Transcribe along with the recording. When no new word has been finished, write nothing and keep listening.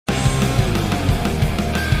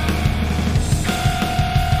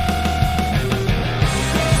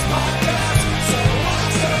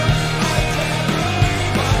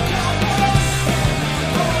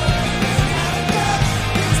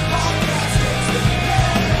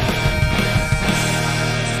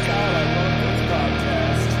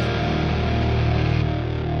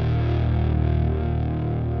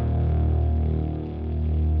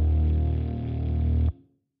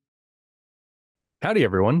Howdy,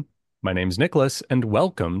 everyone. My name's Nicholas, and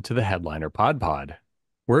welcome to the Headliner PodPod.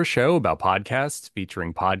 We're a show about podcasts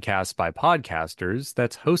featuring podcasts by podcasters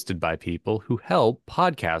that's hosted by people who help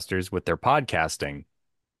podcasters with their podcasting.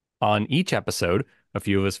 On each episode, a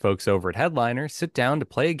few of us folks over at Headliner sit down to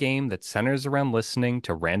play a game that centers around listening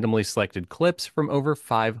to randomly selected clips from over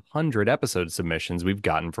 500 episode submissions we've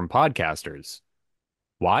gotten from podcasters.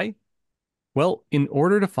 Why? Well, in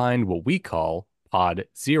order to find what we call Pod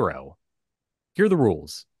Zero. Here are the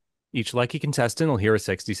rules. Each lucky contestant will hear a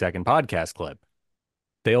 60-second podcast clip.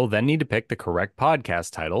 They'll then need to pick the correct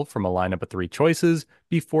podcast title from a lineup of three choices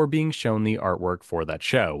before being shown the artwork for that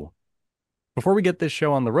show. Before we get this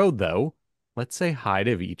show on the road, though, let's say hi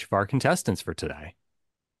to each of our contestants for today.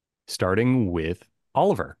 Starting with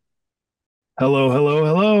Oliver. Hello, hello,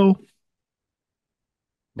 hello.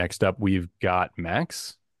 Next up, we've got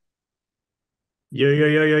Max, Yo, yo,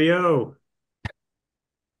 yo, yo, yo.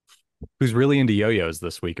 who's really into yo-yos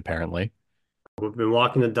this week, apparently. We've been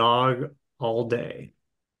walking the dog all day.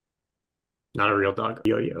 Not a real dog,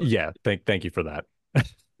 yo-yo. Yeah, thank you for that.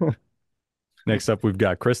 Next up, we've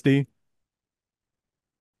got Christy,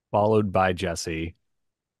 followed by Jesse,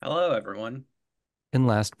 Hello, everyone. and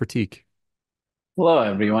last, Pratik. Hello,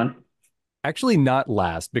 everyone. Actually, not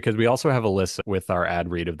last, because we also have a list with our ad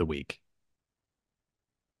read of the week.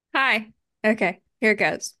 Hi. Okay, here it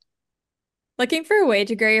goes. Looking for a way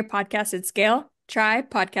to grow your podcast at scale? Try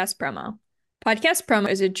Podcast Promo. Podcast Promo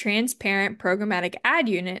is a transparent programmatic ad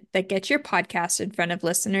unit that gets your podcast in front of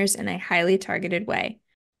listeners in a highly targeted way.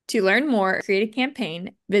 To learn more or create a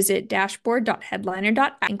campaign, visit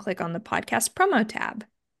dashboard.headliner.app and click on the Podcast Promo tab.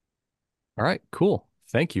 All right, cool.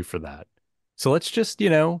 Thank you for that. So let's just,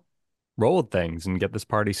 roll with things and get this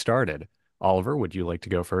party started. Oliver, would you like to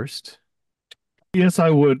go first? Yes, I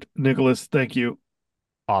would, Nicholas. Thank you.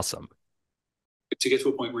 Awesome. To get to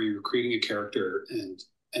a point where you're creating a character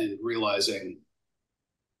and realizing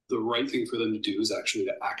the right thing for them to do is actually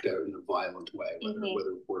to act out in a violent way,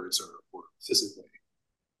 whether words or physically.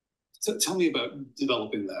 So tell me about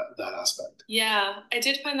developing that aspect. Yeah, I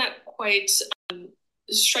did find that quite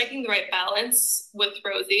striking the right balance with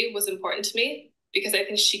Rosie was important to me because I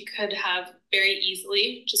think she could have very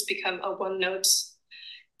easily just become a one-note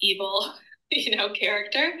evil,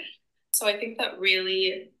 character. So I think that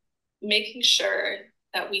really making sure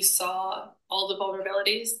that we saw all the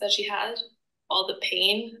vulnerabilities that she had, all the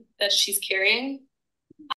pain that she's carrying,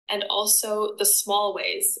 and also the small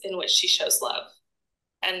ways in which she shows love.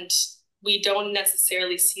 And we don't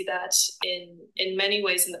necessarily see that in many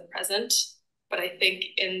ways in the present, but I think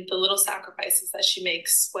in the little sacrifices that she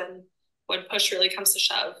makes when push really comes to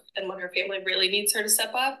shove and when her family really needs her to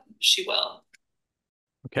step up, she will.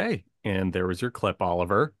 Okay, and there was your clip,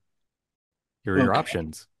 Oliver. Here are your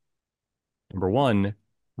options. Number 1,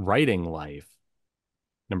 writing life.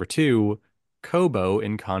 Number 2, Kobo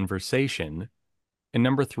in conversation. And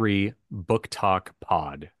number 3, book talk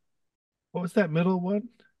pod. What was that middle one?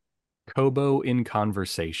 Kobo in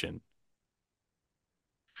conversation.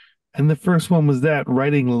 And the first one was that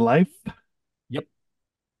writing life? Yep.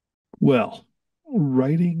 Well,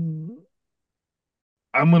 writing,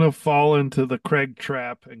 I'm going to fall into the Craig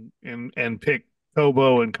trap and pick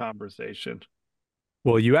Kobo in conversation.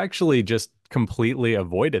 Well, you actually just completely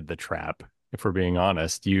avoided the trap, if we're being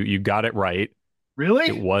honest. You got it right. Really?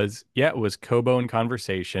 It was Kobo in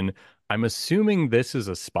conversation. I'm assuming this is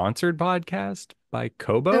a sponsored podcast by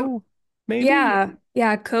Kobo, maybe?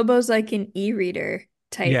 Yeah, Kobo's like an e-reader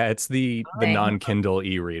type. Yeah, it's the thing. non-Kindle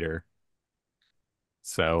e-reader.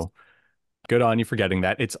 So good on you for getting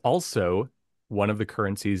that. It's also one of the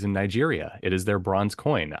currencies in Nigeria. It is their bronze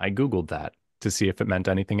coin. I Googled that to see if it meant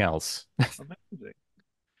anything else. Amazing.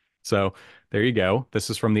 So there you go.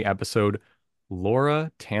 This is from the episode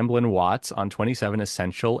Laura Tamblyn Watts on 27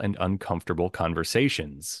 Essential and Uncomfortable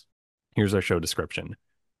Conversations. Here's our show description.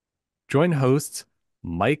 Join hosts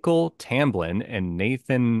Michael Tamblyn and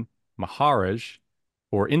Nathan Maharaj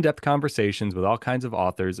for in-depth conversations with all kinds of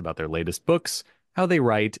authors about their latest books, how they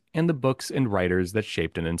write, and the books and writers that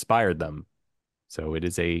shaped and inspired them. So it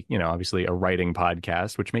is obviously a writing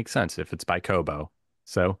podcast, which makes sense if it's by Kobo.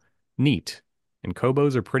 So neat. And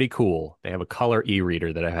Kobos are pretty cool. They have a color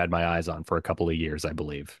e-reader that I've had my eyes on for a couple of years, I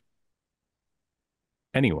believe.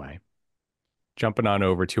 Anyway, jumping on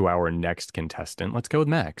over to our next contestant, let's go with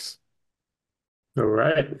Max. All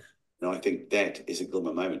right. And I think that is a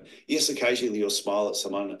glimmer moment. Yes, occasionally you'll smile at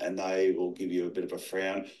someone and they will give you a bit of a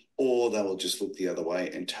frown, or they will just look the other way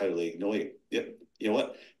and totally ignore you. Yep. You know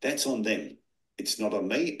what? That's on them. It's not on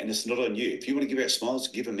me and it's not on you. If you want to give out smiles,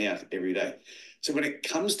 give them out every day. So when it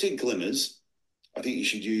comes to glimmers, I think you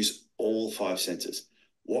should use all 5 senses.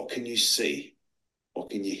 What can you see? what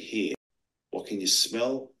can you hear, what can you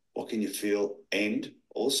smell, what can you feel, and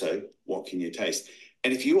also what can you taste.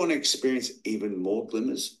 And if you want to experience even more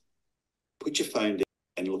glimmers, put your phone down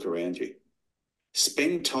and look around you.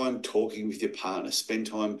 Spend time talking with your partner. Spend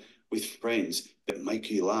time with friends that make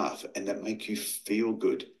you laugh and that make you feel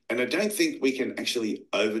good. And I don't think we can actually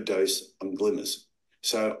overdose on glimmers.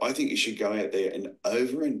 So I think you should go out there and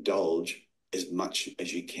overindulge as much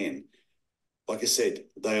as you can. Like I said,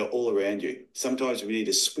 they are all around you. Sometimes we need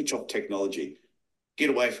to switch off technology, get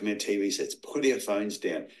away from our TV sets, put our phones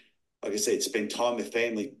down. Like I said, spend time with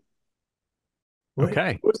family.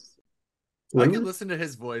 Okay. I could listen to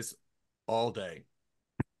his voice all day.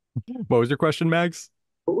 What was your question, Max?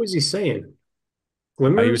 What was he saying? He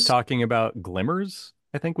was Glimmers? talking about glimmers,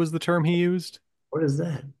 I think was the term he used. What is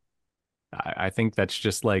that? I think that's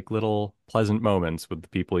just like little pleasant moments with the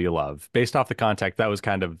people you love. Based off the context, that was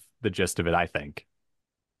kind of the gist of it, I think.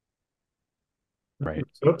 Right.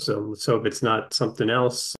 Let's hope so. Let's hope it's not something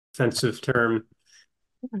else. Offensive term.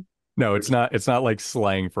 No, it's not. It's not like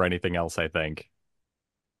slang for anything else, I think.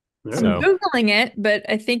 Yeah. I'm So Googling it, but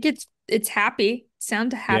I think it's happy.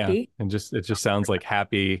 Sound happy. yeah, and it just sounds like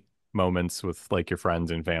happy moments with like your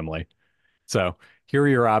friends and family. So here are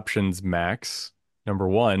your options, Max. Number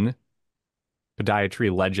 1,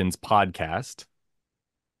 Podiatry Legends podcast.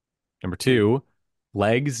 Number 2,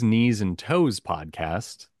 Legs, Knees, and Toes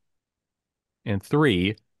podcast. And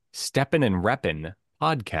 3, Steppin' and Reppin'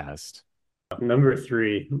 podcast. Number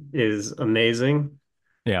 3 is amazing,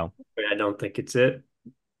 Yeah. but I don't think it's it.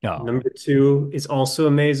 No. Number 2 is also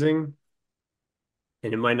amazing,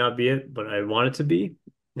 and it might not be it, but I want it to be.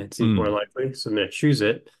 It seems more likely, so I'm going to choose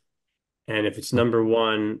it. And if it's number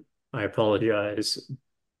 1, I apologize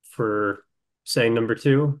for saying number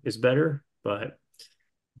 2 is better, but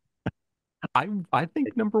I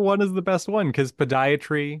think number 1 is the best one because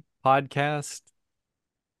podiatry podcast,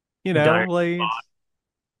 like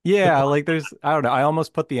yeah, like there's I don't know. I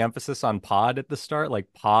almost put the emphasis on pod at the start, like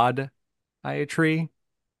podiatry.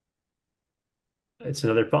 It's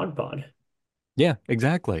another PodPod. Yeah,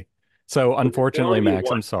 exactly. So unfortunately,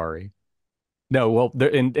 Max, I'm sorry. No, well,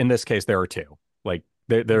 in this case, there are 2. Like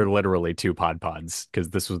they're literally 2 pods because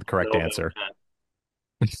this was the correct answer.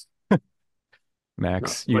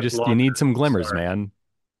 Max, you need some glimmers, man.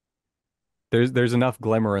 There's enough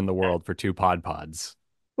glimmer in the world for 2 pods.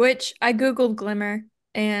 Which I Googled glimmer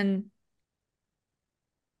and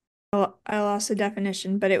I lost the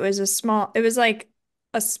definition, but it was like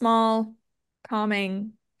a small,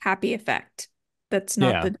 calming, happy effect. That's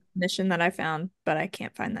not the definition that I found, but I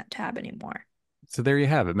can't find that tab anymore. So there you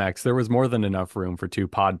have it, Max. There was more than enough room for 2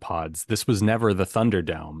 pods. This was never the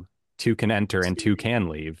Thunderdome. 2 can enter and 2 can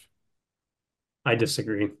leave. I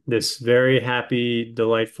disagree. This very happy,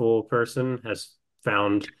 delightful person has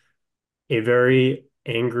found a very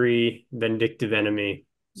angry, vindictive enemy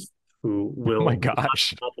who will oh my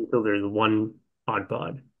gosh. not until there's 1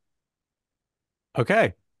 pod.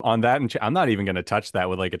 Okay. On that, and I'm not even going to touch that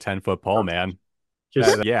with like a 10-foot pole, man.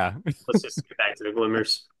 Yeah. Let's just get back to the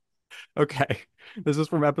glimmers. Okay. This is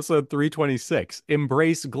from episode 326.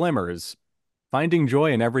 Embrace Glimmers. Finding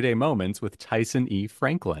joy in everyday moments with Tyson E.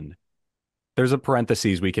 Franklin. There's a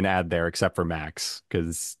parentheses we can add there, except for Max,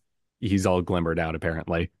 because he's all glimmered out,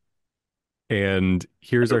 apparently. And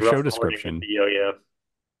here's our show description. The yo-yo.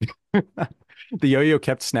 The yo-yo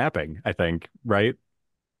kept snapping, I think, right?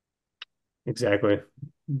 Exactly.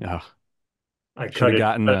 Oh, I cut it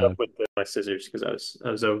up with my scissors because I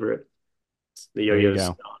was over it. The yo-yo's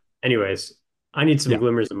gone. Anyways, I need some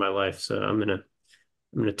glimmers in my life, so I'm gonna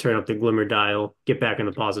turn up the glimmer dial, get back on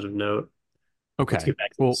a positive note. Okay. Let's get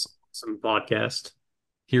back to some podcast.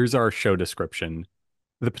 Here's our show description.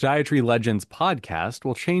 The Podiatry Legends podcast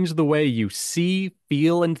will change the way you see,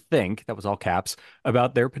 feel, and think, that was all caps,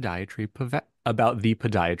 about the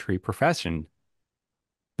podiatry profession.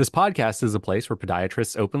 This podcast is a place where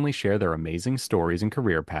podiatrists openly share their amazing stories and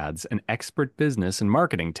career paths and expert business and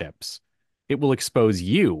marketing tips. It will expose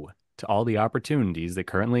you to all the opportunities that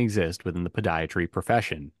currently exist within the podiatry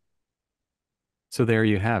profession. So there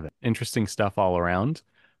you have it. Interesting stuff all around.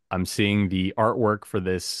 I'm seeing the artwork for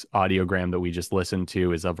this audiogram that we just listened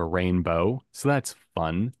to is of a rainbow. So that's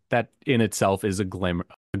fun. That in itself is a glimmer,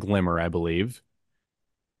 I believe.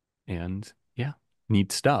 And yeah,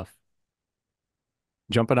 neat stuff.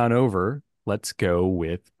 Jumping on over, let's go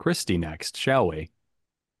with Christy next, shall we?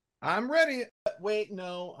 I'm ready. Wait,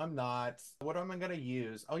 no, I'm not. What am I going to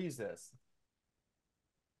use? I'll use this.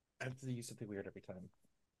 I have to use something weird every time.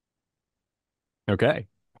 Okay.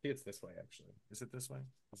 I think it's this way, actually. Is it this way?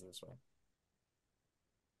 Is it this way?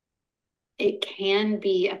 it can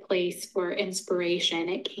be a place for inspiration.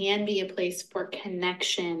 It can be a place for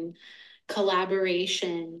connection,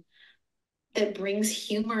 collaboration that brings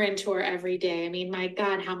humor into our everyday. I mean, my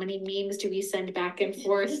God, how many memes do we send back and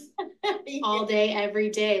forth all day, every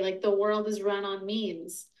day? Like the world is run on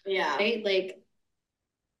memes. Yeah. Right? Like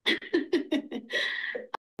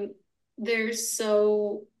there's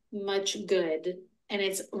so much good, and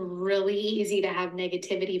it's really easy to have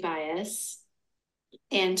negativity bias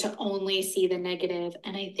and to only see the negative.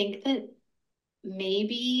 And I think that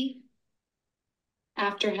maybe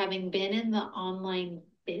after having been in the online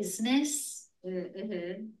business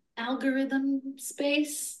algorithm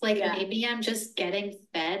space, like maybe I'm just getting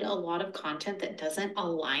fed a lot of content that doesn't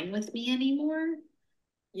align with me anymore.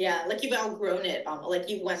 Yeah, like you've outgrown it. Like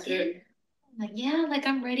you went through. Like, yeah, like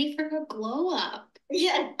I'm ready for a glow up.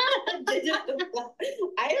 Yeah. I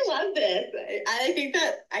love this. I think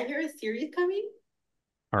that I hear a series coming.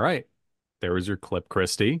 All right. There was your clip,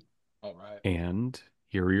 Christy. All right. And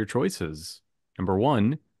here are your choices. Number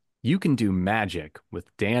 1, you can do magic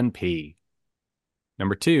with Dan P.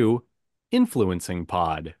 Number 2, influencing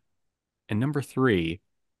pod. And number 3,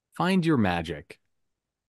 find your magic.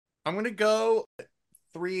 I'm going to go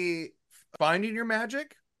 3, finding your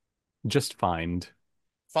magic. Just find.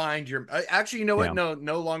 Find your, actually, you know what? Yeah.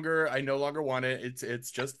 No longer, I no longer want it. It's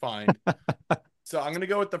just find. So I'm going to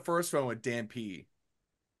go with the first one with Dan P.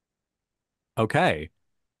 Okay.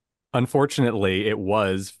 Unfortunately, it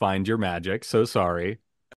was find your magic. So sorry.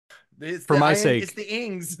 For my sake. It's the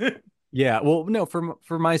ings. Yeah, well, no,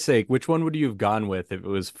 for my sake, which one would you have gone with if it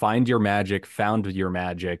was find your magic, found your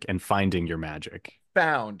magic, and finding your magic?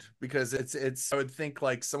 Found, because it's I would think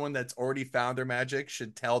like someone that's already found their magic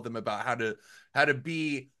should tell them about how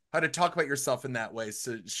to talk about yourself in that way,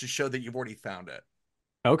 so to show that you've already found it.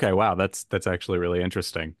 Okay, wow, that's actually really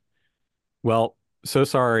interesting. Well, so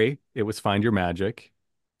sorry, it was find your magic.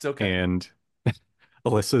 It's okay. And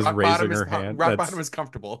Alyssa's raising her hand. Rock bottom is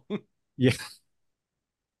comfortable. Yeah.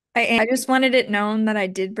 I just wanted it known that I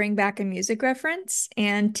did bring back a music reference,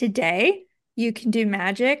 and today you can do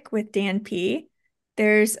magic with Dan P.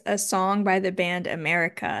 There's a song by the band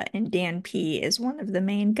America, and Dan P is one of the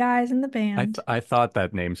main guys in the band. I thought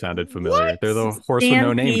that name sounded familiar. What? They're the horse with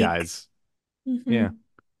no name guys. Yeah.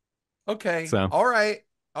 Okay. So all right.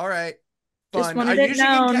 Just Fun. I wanted it usually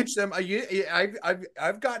can known. catch them.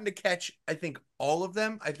 I've gotten to catch, I think, all of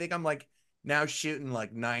them. I think I'm like now shooting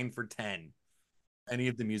like 9 for 10. Any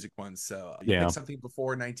of the music ones. So you picked something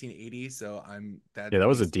before 1980. So that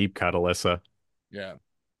was a deep cut, Alyssa. Yeah.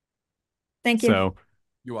 Thank you. So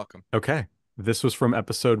you're welcome. Okay. This was from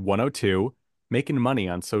episode 102, Making Money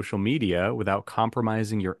on Social Media Without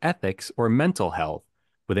Compromising Your Ethics or Mental Health,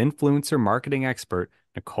 with influencer marketing expert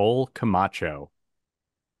Nicole Camacho.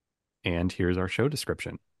 And here's our show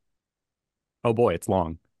description. Oh boy, it's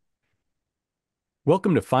long.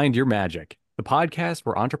 Welcome to Find Your Magic, the podcast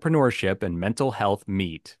where entrepreneurship and mental health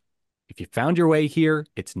meet. If you found your way here,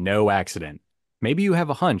 it's no accident. Maybe you have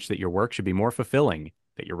a hunch that your work should be more fulfilling,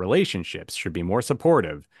 that your relationships should be more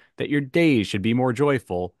supportive, that your days should be more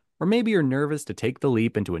joyful, or maybe you're nervous to take the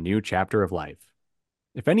leap into a new chapter of life.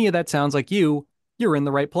 If any of that sounds like you, you're in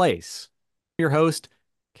the right place. Your host,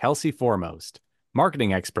 Kelsey Foremost,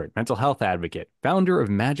 marketing expert, mental health advocate, founder of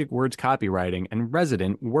Magic Words Copywriting, and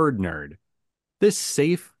resident word nerd. This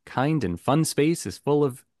safe, kind, and fun space is full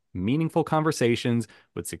of meaningful conversations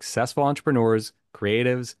with successful entrepreneurs,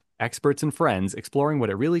 creatives, experts, and friends exploring what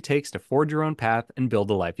it really takes to forge your own path and build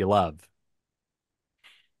the life you love.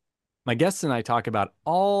 My guests and I talk about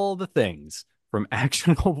all the things from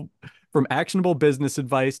actionable business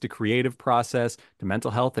advice to creative process to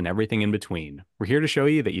mental health and everything in between. We're here to show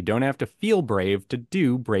you that you don't have to feel brave to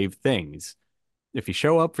do brave things. If you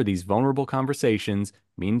show up for these vulnerable conversations, it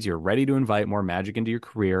means you're ready to invite more magic into your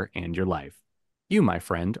career and your life. You, my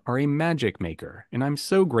friend, are a magic maker, and I'm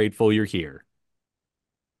so grateful you're here.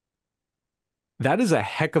 That is a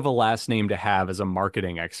heck of a last name to have as a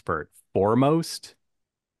marketing expert. Foremost.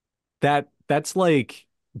 That's like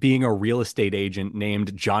being a real estate agent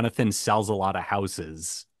named Jonathan sells a lot of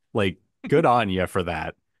houses. Like, good on you for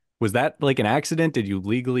that. Was that like an accident? Did you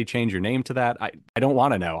legally change your name to that? I don't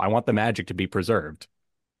want to know. I want the magic to be preserved.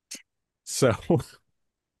 So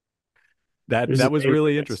that was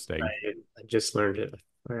really interesting. I just learned it. I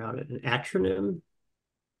forgot it. An acronym?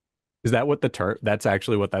 Is that what the term? That's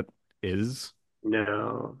actually what that is?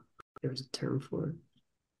 No, there's a term for it.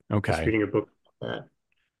 Okay. I was reading a book about that.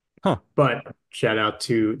 Huh. But shout out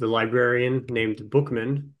to the librarian named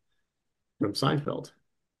Bookman from Seinfeld.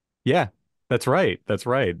 Yeah, that's right. That's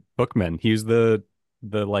right. Bookman. He's the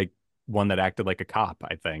like one that acted like a cop,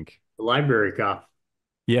 I think. The library cop.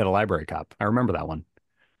 Yeah, the library cop. I remember that one.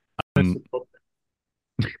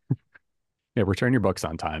 Yeah, return your books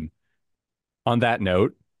on time. On that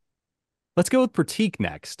note, let's go with Pratik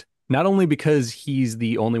next. Not only because he's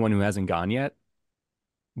the only one who hasn't gone yet,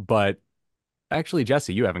 but actually,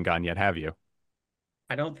 Jesse, you haven't gone yet, have you?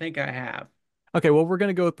 I don't think I have. Okay, well, we're going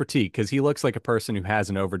to go with Pratik because he looks like a person who has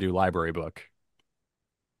an overdue library book.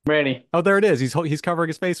 Ready. Oh, there it is. He's covering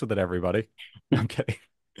his face with it, everybody. Okay.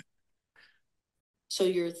 So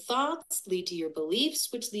your thoughts lead to your beliefs,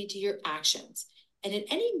 which lead to your actions. And at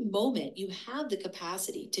any moment, you have the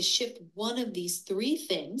capacity to shift one of these three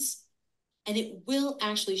things, and it will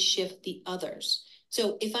actually shift the others.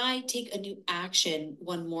 So if I take a new action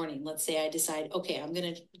one morning, let's say I decide, okay, I'm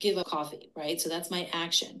going to give up coffee, right? So that's my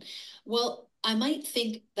action. Well, I might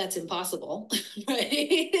think that's impossible,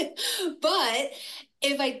 right? But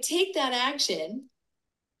if I take that action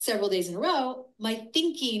several days in a row, my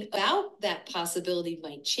thinking about that possibility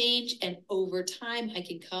might change. And over time, I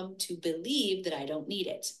can come to believe that I don't need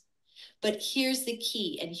it. But here's the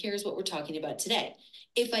key, and here's what we're talking about today.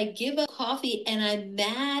 If I give up coffee and I'm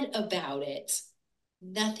mad about it,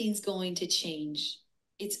 nothing's going to change.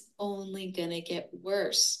 It's only going to get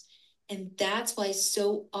worse. And that's why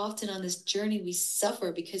so often on this journey we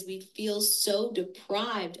suffer, because we feel so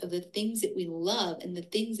deprived of the things that we love and the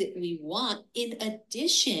things that we want, in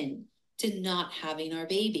addition to not having our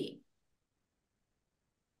baby.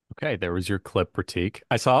 Okay, there was your clip, Pratik.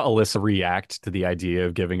 I saw Alyssa react to the idea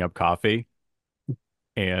of giving up coffee,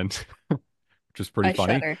 and which was pretty I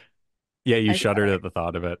funny. shudder. Yeah, you I shuddered shudder. at the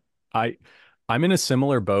thought of it. I I'm in a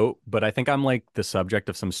similar boat, but I think I'm like the subject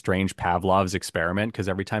of some strange Pavlov's experiment because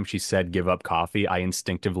every time she said give up coffee, I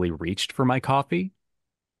instinctively reached for my coffee.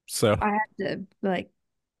 So, I had to like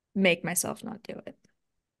make myself not do it.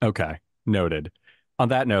 okay, noted. On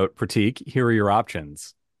that note, Pratik, here are your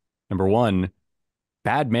options. Number one,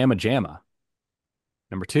 bad mama jamma.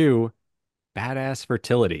 Number two, badass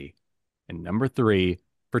fertility. And number three,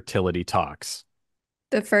 fertility talks.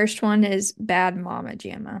 The first one is bad mama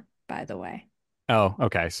jamma, by the way. Oh,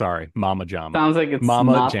 okay. Sorry. Mama Jama. Sounds like it's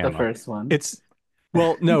Mama not the Jamma. first one.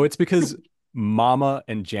 Well, no, it's because Mama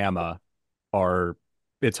and Jamma are,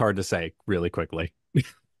 it's hard to say really quickly.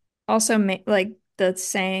 Also, like the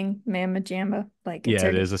saying "mama jamma," like it's Yeah, it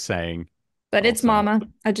already, is a saying. but it's also. mama.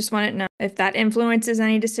 I just want to know if that influences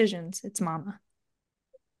any decisions. It's mama.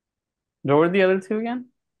 What were the other two again?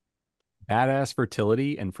 Badass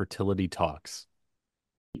fertility and fertility talks.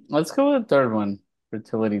 Let's go with the third one.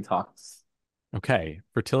 Fertility talks. Okay,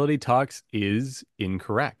 fertility talks is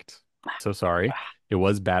incorrect. So sorry. It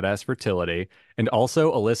was badass fertility. And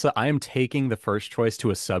also, Alyssa, I am taking the first choice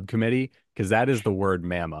to a subcommittee because that is the word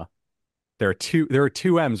mama. There are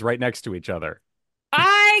two M's right next to each other.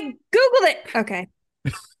 I Googled it. Okay.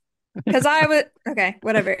 Because I was okay,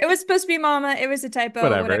 whatever. It was supposed to be mama. It was a typo.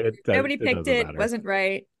 Whatever. Nobody It picked doesn't it. matter. Wasn't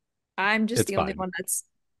right. I'm just It's the only fine. one that's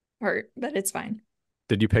hurt, but it's fine.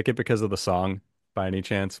 Did you pick it because of the song by any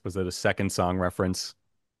chance? Was it a second song reference?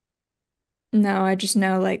 No, I just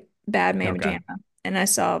know like bad mama Okay. jamma, and I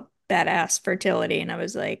saw badass fertility, and I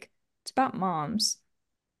was like, it's about moms.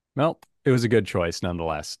 Well, it was a good choice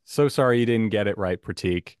nonetheless. So sorry you didn't get it right,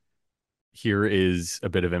 Pratik. Here is a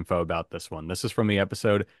bit of info about this one. This is from the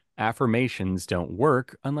episode Affirmations Don't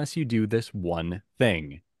Work Unless You Do This One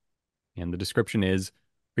Thing. And the description is,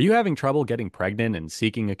 are you having trouble getting pregnant and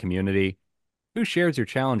seeking a community? Who shares your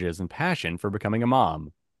challenges and passion for becoming a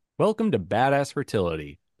mom? Welcome to Badass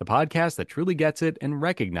Fertility, the podcast that truly gets it and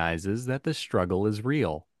recognizes that the struggle is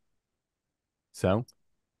real. So,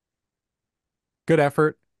 good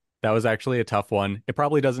effort. That was actually a tough one. It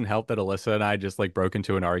probably doesn't help that Alyssa and I just like broke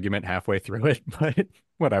into an argument halfway through it, but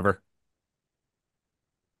whatever.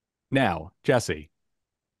 Now, Jesse,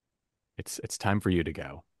 it's time for you to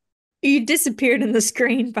go. You disappeared in the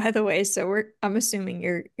screen, by the way, so I'm assuming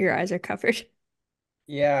your eyes are covered.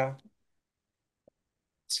 Yeah.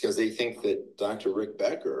 It's because they think that Dr. Rick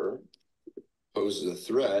Becker poses a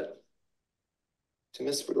threat to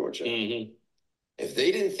Miss Fedorcha. Mm-hmm. If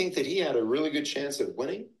they didn't think that he had a really good chance of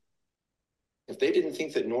winning, if they didn't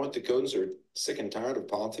think that North Dakotans are sick and tired of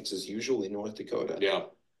politics as usual in North Dakota, Yeah.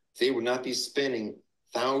 they would not be spending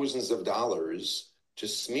thousands of dollars to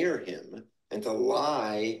smear him and to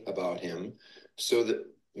lie about him so that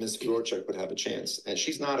Ms. Fedorchuk would have a chance. And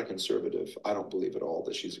she's not a conservative. I don't believe at all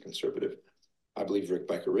that she's a conservative. I believe Rick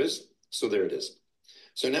Becker is. So there it is.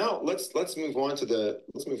 So now let's move on to the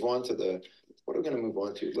what are we going to move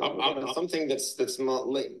on to? Something that's not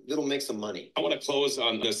that'll make some money. I want to close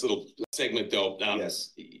on this little segment though.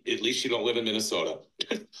 Yes. At least you don't live in Minnesota.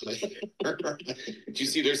 Did you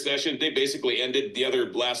see their session? They basically ended the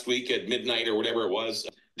other last week at midnight or whatever it was.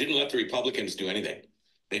 Didn't let the Republicans do anything.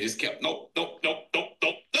 They just kept nope,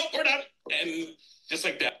 we're not, and just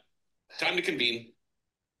like that. Time to convene.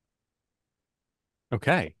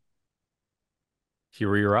 Okay. Here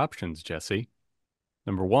are your options, Jesse.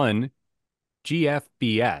 Number 1,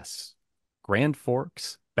 GFBS, Grand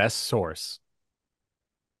Forks Best Source.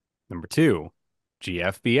 Number 2,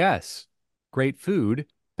 GFBS, Great Food,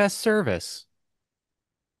 Best Service.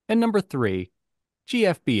 And number 3,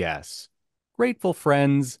 GFBS, Grateful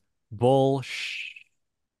Friends, Bullsh.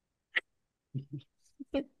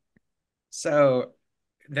 So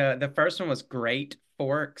the first one was Great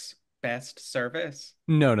Forks Best Service.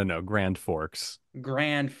 No, Grand Forks.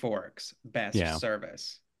 Grand Forks Best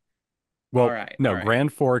Service. Well, all right.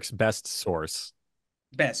 Grand Forks Best Source.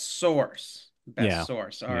 Best Source. Best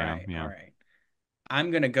Source. All right.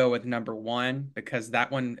 I'm gonna go with number 1 because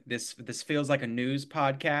that one this feels like a news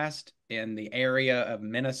podcast in the area of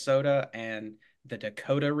Minnesota and the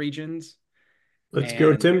Dakota regions. Let's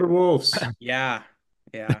go Timberwolves. Yeah.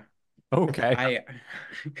 Okay.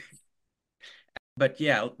 But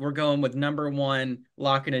yeah, we're going with number 1,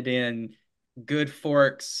 locking it in. Good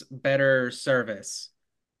Forks, better service.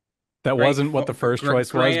 That wasn't what the first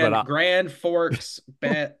choice was, but Grand Forks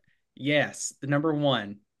bet. Yes, the number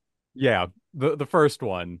 1. Yeah, the first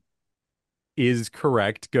one is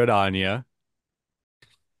correct. Good on you.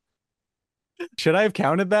 Should I have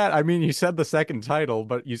counted that? I mean, you said the second title,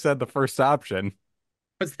 but you said the first option.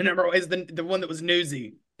 Was the number is the one that was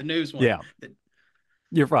newsy, the news one. Yeah.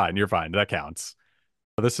 You're fine. That counts.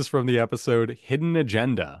 This is from the episode Hidden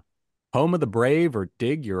Agenda. Home of the brave or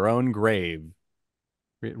dig your own grave.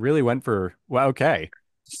 It really went for, well, okay.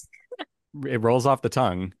 It rolls off the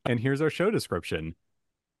tongue. And here's our show description.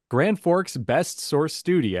 Grand Forks Best Source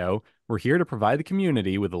Studio. We're here to provide the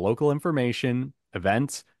community with the local information,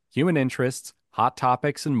 events, human interests, hot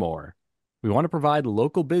topics, and more. We want to provide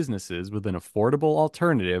local businesses with an affordable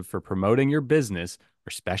alternative for promoting your business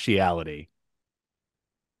or speciality.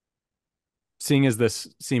 Seeing as this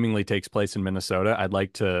seemingly takes place in Minnesota, I'd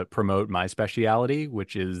like to promote my speciality,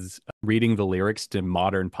 which is reading the lyrics to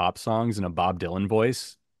modern pop songs in a Bob Dylan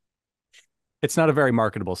voice. It's not a very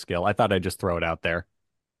marketable skill. I thought I'd just throw it out there.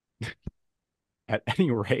 At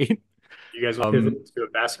any rate. You guys want to pivot to a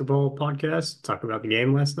basketball podcast? Talk about the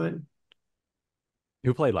game last night?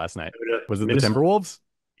 Who played last night? Was it Minnesota. The Timberwolves?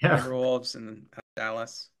 Yeah. Timberwolves and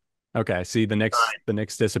Dallas. Okay, see, the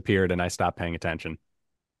Knicks disappeared and I stopped paying attention.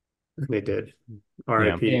 They did.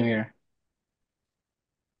 RIP. Here.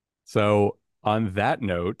 So on that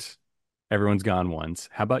note, everyone's gone once.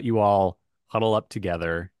 How about you all huddle up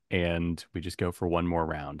together and we just go for one more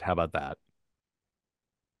round? How about that?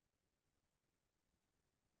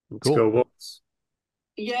 Let's go Wolves.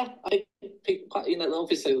 Yeah, I think,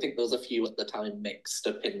 obviously I think there was a few at the time mixed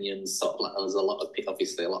opinions. Sort of like there's a lot of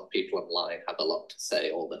obviously a lot of people online have a lot to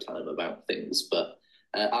say all the time about things, but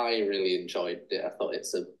I really enjoyed it. I thought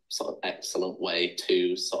it's a sort of excellent way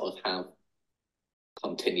to sort of have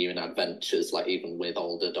continuing adventures, like even with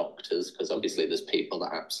older doctors, because obviously there's people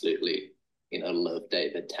that absolutely, love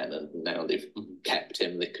David Tennant, and now they've kept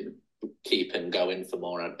him. They can keep him going for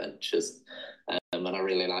more adventures. And I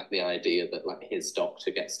really like the idea that like his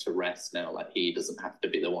doctor gets to rest now, like he doesn't have to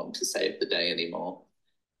be the one to save the day anymore.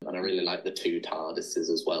 And I really like the 2 TARDISes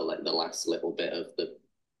as well, like the last little bit of the,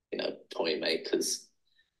 toy makers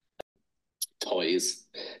toys,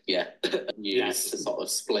 used to sort of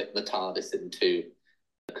split the TARDIS in 2.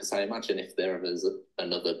 Because I imagine if there is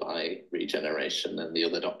another by regeneration, then the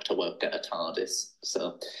other doctor won't get a TARDIS.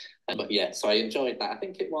 So, so I enjoyed that. I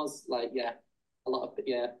think it was like, a lot of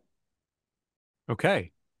it,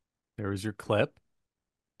 Okay, there's your clip.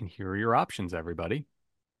 And here are your options, everybody.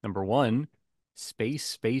 Number 1,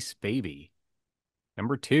 Space Baby.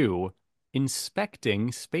 Number 2,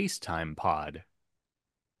 Inspecting Space-Time Pod.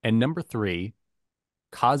 And number 3,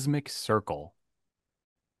 Cosmic Circle.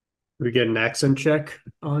 Do we get an accent check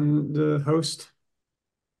on the host?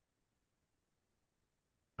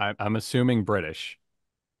 I'm assuming British.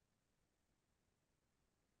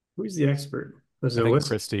 Who's the expert? I think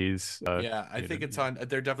Christie's. I think it's on.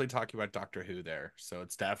 They're definitely talking about Doctor Who there, so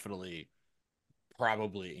it's definitely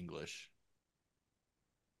probably English.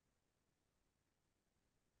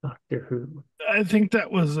 Doctor Who. I think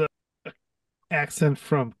that was an accent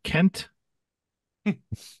from Kent.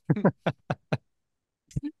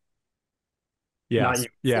 Yes. Not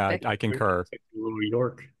Yeah, I concur. New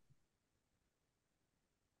York.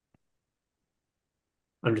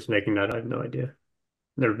 I'm just making that. I have no idea.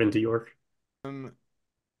 Never been to York.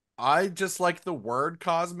 I just like the word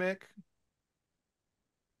cosmic.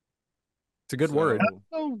 It's a good word.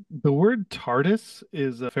 The word TARDIS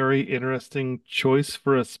is a very interesting choice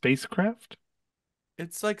for a spacecraft.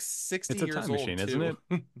 It's like 60 It's a years time old machine, too. isn't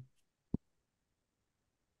it?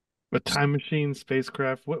 A time machine,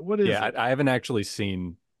 spacecraft. What is Yeah, it? I haven't actually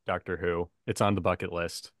seen Doctor Who. It's on the bucket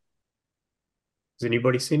list. Has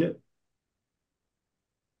anybody seen it?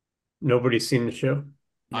 Nobody's seen the show?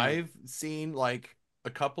 No. I've seen like a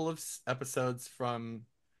couple of episodes from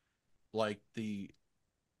like the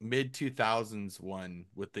mid 2000s one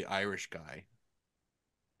with the Irish guy.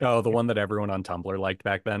 Oh, the one that everyone on Tumblr liked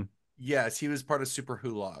back then? Yes, he was part of Super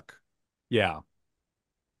Hulock. Yeah.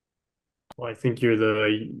 Well, I think you're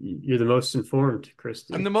the most informed,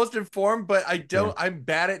 Christy. I'm the most informed, but I'm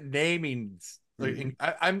bad at naming. Like,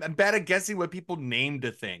 I'm bad at guessing what people named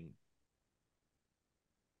a thing.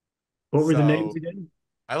 What were the names again?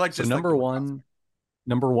 I like So just number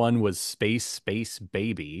one was Space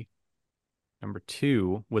Baby. Number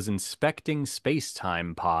 2 was Inspecting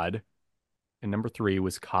Space-Time Pod. And number 3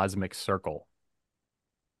 was Cosmic Circle.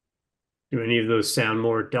 Do any of those sound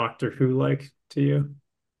more Doctor Who like to you?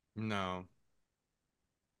 No.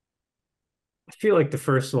 I feel like the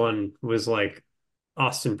first one was like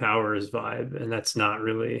Austin Powers vibe, and that's not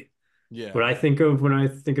really what I think of when I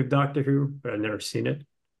think of Doctor Who, but I've never seen it.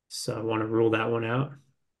 So I want to rule that one out.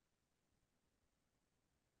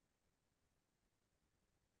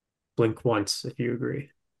 Blink once if you agree.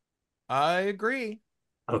 I agree.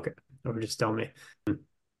 Okay. Or just tell me.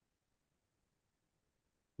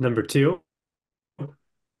 Number 2. How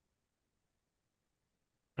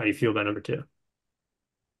do you feel about number 2?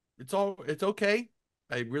 It's okay.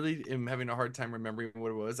 I really am having a hard time remembering what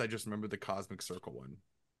it was. I just remember the Cosmic Circle one.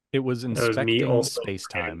 It was Inspecting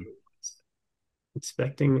Space-Time.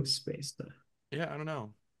 Inspecting Space-Time. Yeah, I don't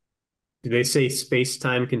know. Do they say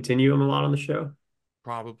space-time continuum a lot on the show?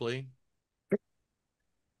 Probably.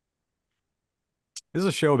 This is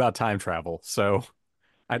a show about time travel, so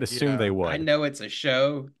I'd assume they would. I know it's a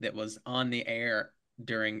show that was on the air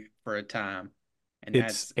for a time. And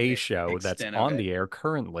It's that's a the show that's extent of on it. the air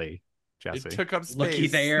currently, Jesse. It took up space. Looky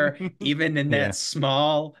there, even in Yeah. that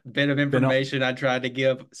small bit of information I tried to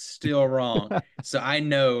give, still wrong. So I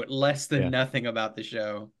know less than nothing about the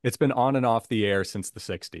show. It's been on and off the air since the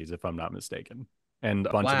 60s, if I'm not mistaken. And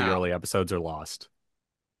a bunch of the early episodes are lost.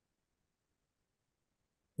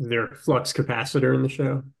 Is there a flux capacitor in the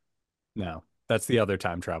show? No, that's the other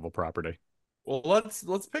time travel property. Well,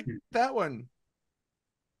 let's pick that one.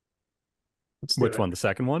 Which one? The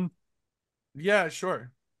second one? Yeah,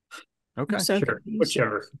 sure. Okay. Sure.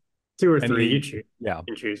 Whichever. 2 or 3, you choose. Yeah. You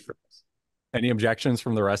can choose for us. Any objections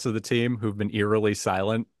from the rest of the team who've been eerily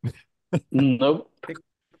silent? Nope. Pick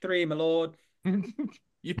 3, my lord.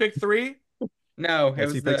 You picked 3? No,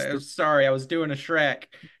 Yes, sorry, I was doing a Shrek.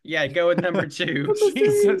 Yeah, go with number 2.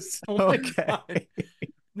 Jesus. Oh my God.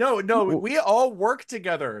 No, we all work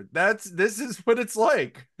together. This is what it's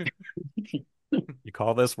like. You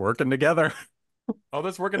call this working together? All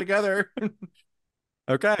this working together.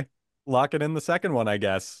 Okay. Lock it in the second one, I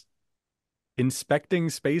guess. Inspecting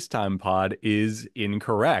Spacetime Pod is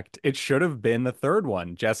incorrect. It should have been the third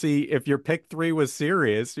one. Jesse, if your pick 3 was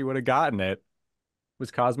serious, you would have gotten it. It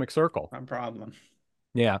was Cosmic Circle. No problem.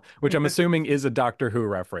 Yeah, which I'm assuming is a Doctor Who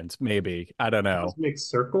reference. Maybe. I don't know. Cosmic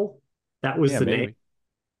Circle? That was the name.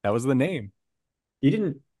 That was the name.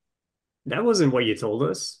 That wasn't what you told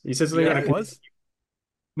us. You said something it was.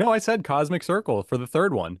 No, I said Cosmic Circle for the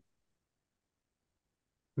third one.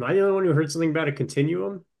 Am I the only one who heard something about a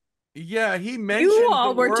continuum? Yeah, he mentioned you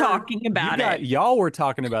all were talking about it. Y'all were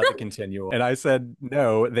talking about the continuum. And I said,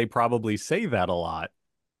 no, they probably say that a lot.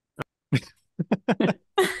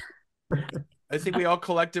 I think we all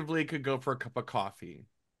collectively could go for a cup of coffee.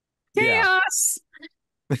 Chaos!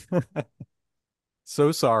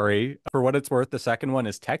 So sorry. For what it's worth, the second one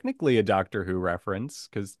is technically a Doctor Who reference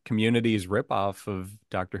because Community's ripoff of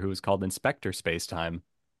Doctor Who is called Inspector Spacetime.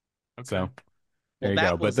 Okay. So there you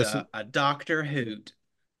go. But this is a Doctor Hoot.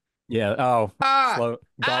 Yeah. Oh, slow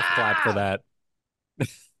golf clap for that.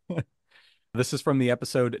 This is from the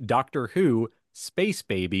episode Doctor Who Space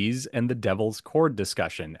Babies and the Devil's Cord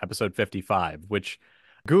Discussion, episode 55, which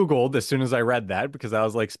Googled as soon as I read that because I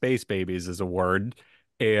was like, Space Babies is a word.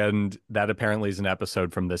 And that apparently is an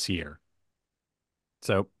episode from this year.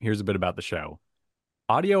 So here's a bit about the show.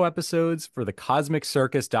 Audio episodes for the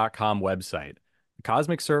CosmicCircus.com website.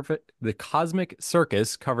 The Cosmic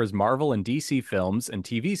Circus covers Marvel and DC films and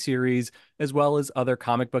TV series, as well as other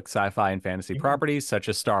comic book, sci-fi, and fantasy properties such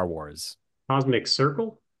as Star Wars. Cosmic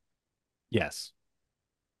Circle? Yes.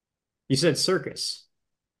 You said circus.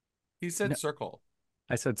 He said circle.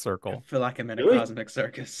 I said circle. I feel like I'm in a cosmic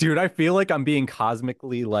circus. Dude, I feel like I'm being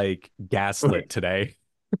cosmically like gaslit today.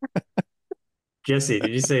 Jesse,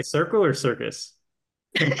 did you say circle or circus?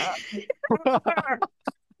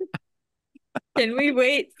 Can we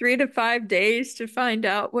wait 3 to 5 days to find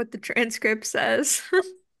out what the transcript says?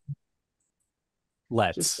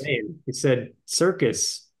 Let's. Just saying. You said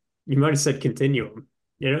circus. You might have said continuum.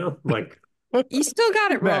 You know, like you still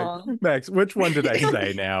got it wrong. Max, which one did I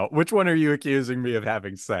say now? Which one are you accusing me of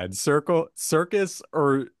having said? Circus,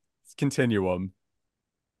 or continuum?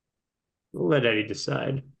 We'll let Eddie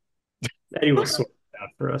decide. Eddie will sort it out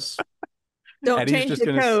for us. Don't change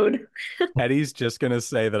the code. Eddie's just gonna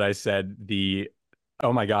say that I said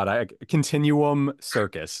oh my God, Continuum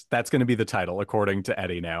Circus. That's gonna be the title, according to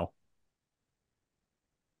Eddie now.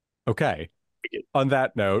 Okay. On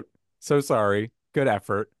that note, so sorry. Good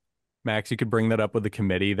effort. Max, you could bring that up with the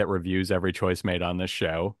committee that reviews every choice made on this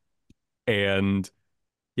show. And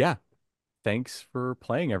yeah, thanks for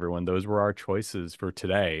playing, everyone. Those were our choices for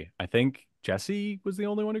today. I think Jesse was the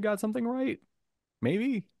only one who got something right.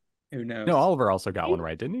 Maybe. Who knows? No, Oliver also got one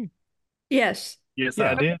right, didn't he? Yes. Yes,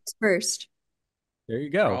 I did. First. There you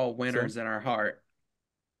go. We're all winners in our heart.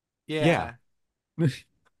 Yeah.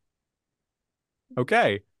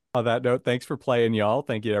 Okay. On that note, thanks for playing, y'all.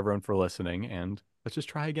 Thank you to everyone for listening, and let's just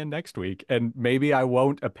try again next week. And maybe I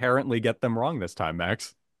won't apparently get them wrong this time,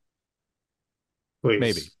 Max. Please.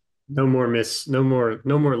 Maybe. No more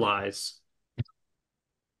lies.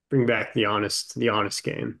 Bring back the honest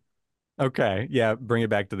game. Okay. Yeah, bring it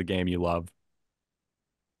back to the game you love.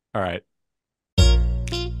 All right.